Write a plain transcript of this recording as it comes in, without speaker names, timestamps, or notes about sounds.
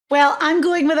Well, I'm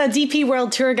going with a DP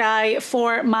World Tour guy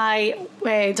for my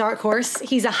dark horse.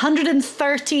 He's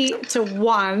 130 to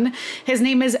 1. His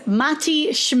name is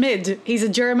Matti Schmid. He's a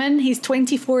German. He's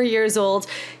 24 years old.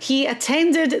 He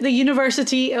attended the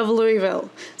University of Louisville.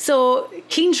 So,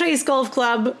 Keen Trace Golf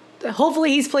Club. Hopefully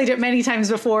he's played it many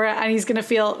times before and he's going to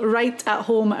feel right at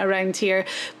home around here.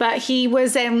 But he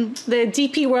was the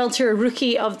DP World Tour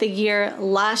Rookie of the Year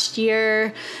last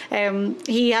year.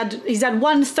 He's had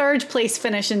one third place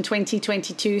finish in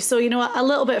 2022. So, you know, a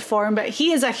little bit of form, but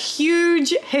he is a huge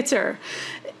hitter.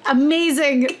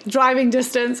 Amazing driving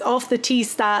distance off the tee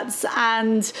stats,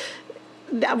 and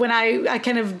when I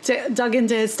kind of dug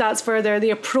into his stats further,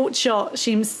 the approach shot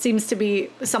seems to be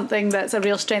something that's a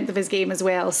real strength of his game as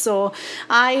well. So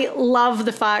I love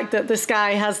the fact that this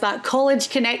guy has that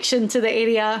college connection to the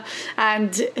area,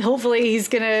 and hopefully he's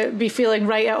going to be feeling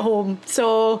right at home.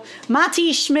 So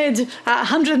Matti Schmid at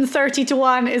 130 to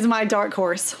 1 is my dark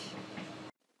horse.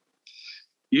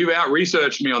 You've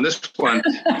out-researched me on this one.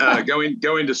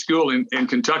 Going to school in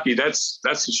Kentucky, that's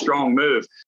a strong move.